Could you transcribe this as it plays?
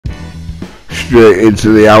straight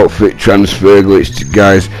into the outfit transfer glitch,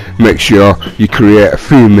 guys. Make sure you create a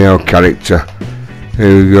female character.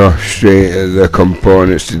 Here we go, straight into the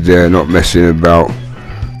components today, not messing about.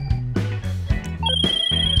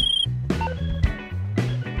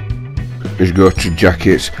 Just go to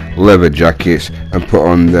jackets, leather jackets, and put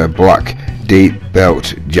on the black deep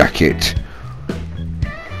belt jacket.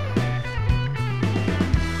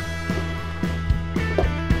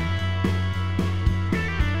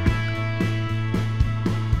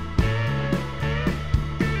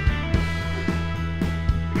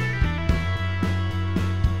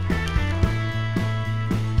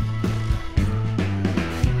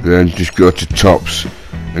 Then just go to tops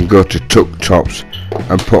and go to tuck tops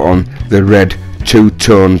and put on the red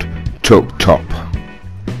two-toned tuck top.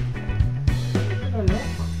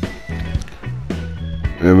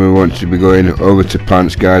 Then we want to be going over to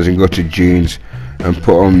pants, guys, and go to jeans and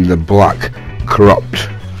put on the black cropped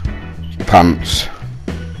pants.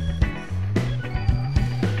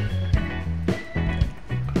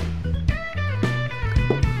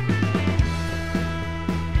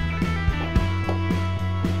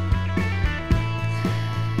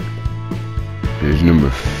 Here's number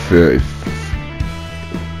 30.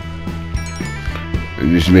 And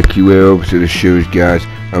just make your way over to the shoes, guys,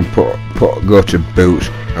 and go to boots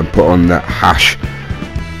and put on that hash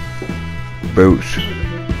boots.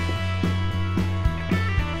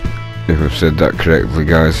 If I've said that correctly,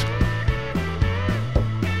 guys.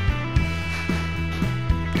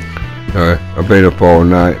 I've been up all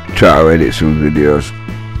night trying to edit some videos.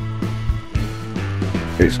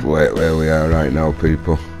 It's late where we are right now,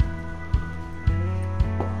 people.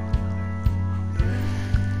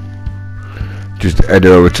 Just head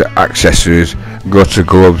over to accessories, go to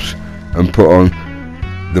gloves and put on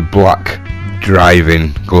the black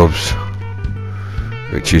driving gloves,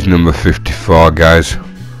 which is number 54, guys.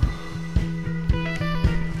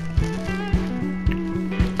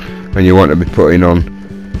 And you want to be putting on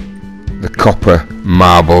the copper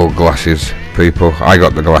marble glasses, people. I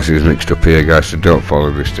got the glasses mixed up here, guys, so don't follow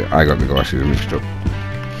this. I got the glasses mixed up.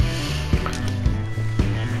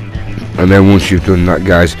 And then once you've done that,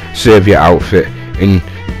 guys, save your outfit in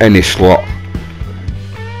any slot,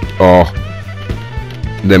 or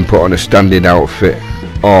then put on a standard outfit,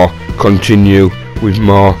 or continue with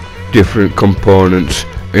more different components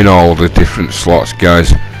in all the different slots,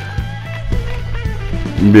 guys.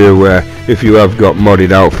 Be aware, if you have got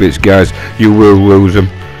modded outfits, guys, you will lose them,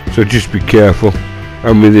 so just be careful.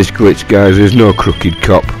 And with this glitch, guys, there's no crooked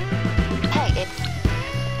cop.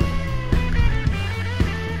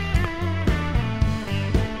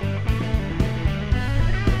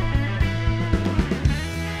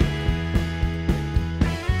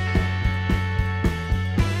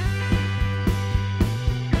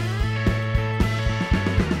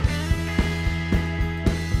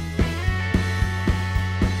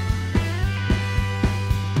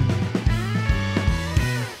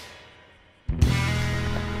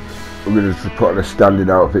 We're going to put on a standard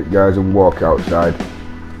outfit, guys, and walk outside.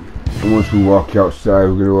 And once we walk outside,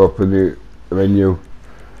 we're going to open the menu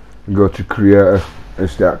and go to creator and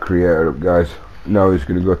start creator up, guys. Now it's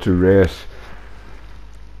going to go to race,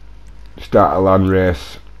 start a land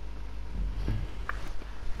race,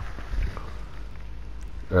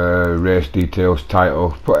 race details,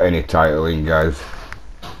 title, put any title in, guys,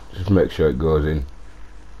 just make sure it goes in.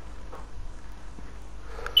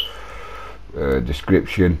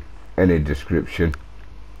 Description, any description.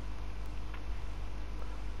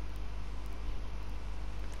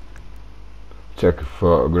 Take a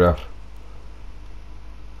photograph.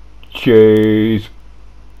 Cheese.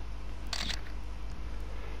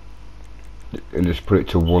 And just put it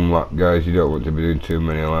to 1 lap, guys. You don't want to be doing too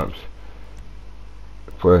many laps.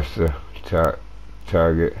 Place the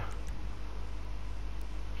target.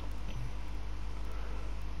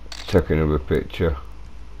 Take another picture.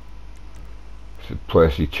 So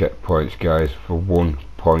place your checkpoints, guys, for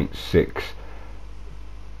 1.6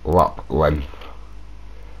 lap length.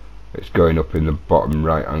 It's going up in the bottom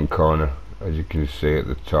right hand corner, as you can see at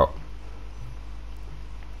the top.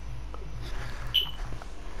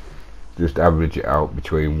 Just average it out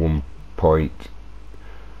between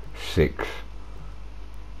 1.6,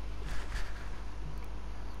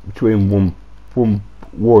 between 1 and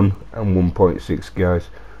 1.6, guys.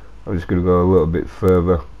 I'm just going to go a little bit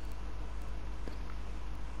further.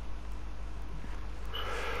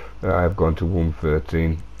 I've gone to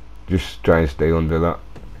 113. Just try and stay under that,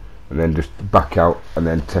 and then just back out and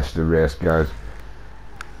then test the race, guys.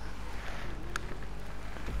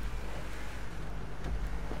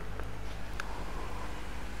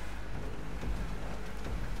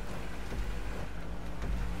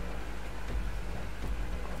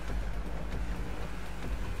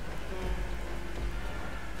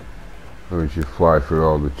 once you fly through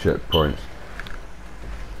all the checkpoints,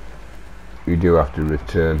 you do have to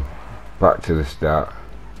return back to the start.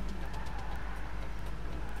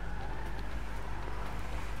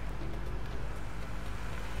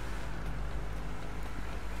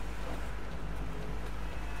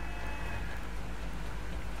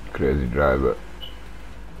 Crazy driver.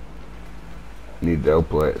 Need the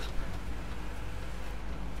plates.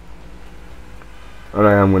 And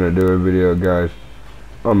I am going to do a video, guys,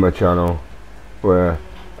 on my channel where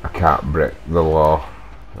I can't break the law.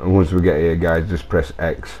 And once we get here, guys, just press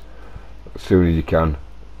X as soon as you can.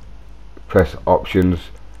 Press options,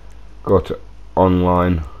 go to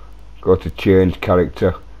online, go to change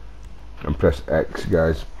character and press X,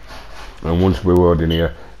 guys. And once we're loading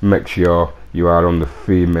here, make sure you are on the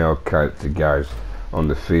female character, guys, on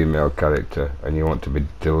the female character, and you want to be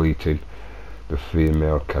deleting the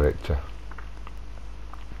female character.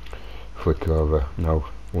 Flick over. Now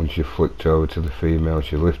once you've flicked over to the female,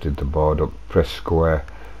 she lifted the board up, press square,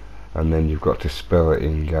 and then you've got to spell it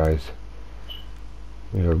in, guys.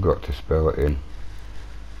 You've got to spell it in.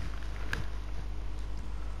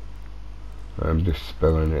 I'm just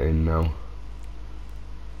spelling it in now.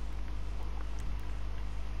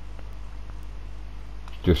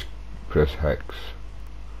 Just press hex,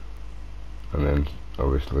 and then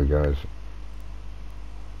obviously, guys,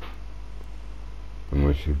 and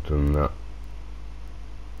once you've done that,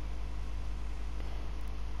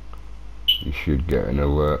 you should get an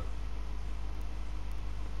alert.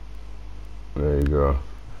 There you go.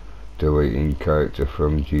 Deleting character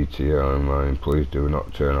from GTA Online. Please do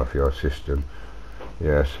not turn off your system.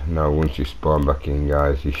 Yes. Now once you spawn back in,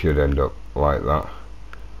 guys, you should end up like that.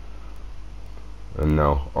 And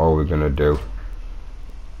now all we're gonna do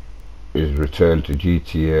is return to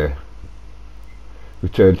GTA.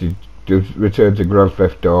 Return to Grand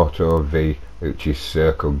Theft Auto V, which is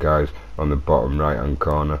circle, guys, on the bottom right hand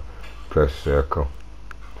corner. Press circle.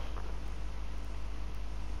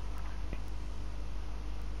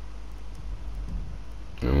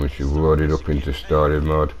 And once you've loaded up into story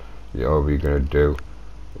mode, all we're going to do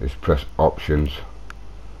is press options,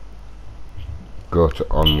 go to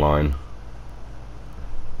online,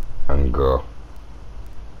 and go.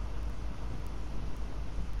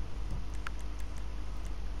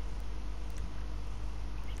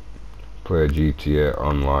 Play GTA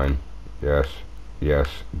Online. Yes, yes,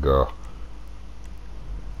 go.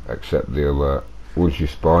 Accept the alert. Once you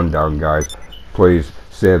spawn down, guys, please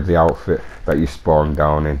save the outfit that you spawn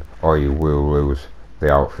down in, or you will lose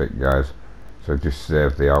the outfit, guys. So just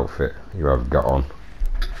save the outfit you have got on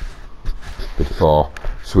before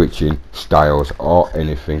switching styles or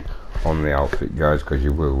anything on the outfit, guys, because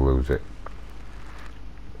you will lose it.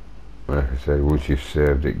 Like I said, once you've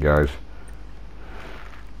saved it, guys,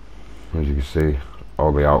 as you can see,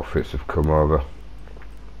 all the outfits have come over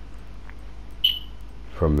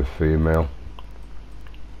from the female.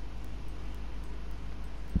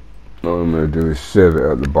 All I'm going to do is save it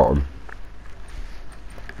at the bottom,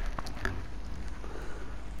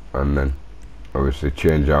 and then obviously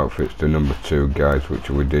change outfits to number 2, guys, which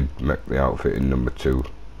we did make the outfit in number 2,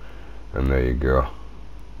 and there you go.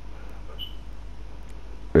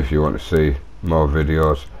 If you want to see more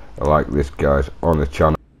videos like this, guys, on the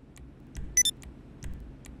channel,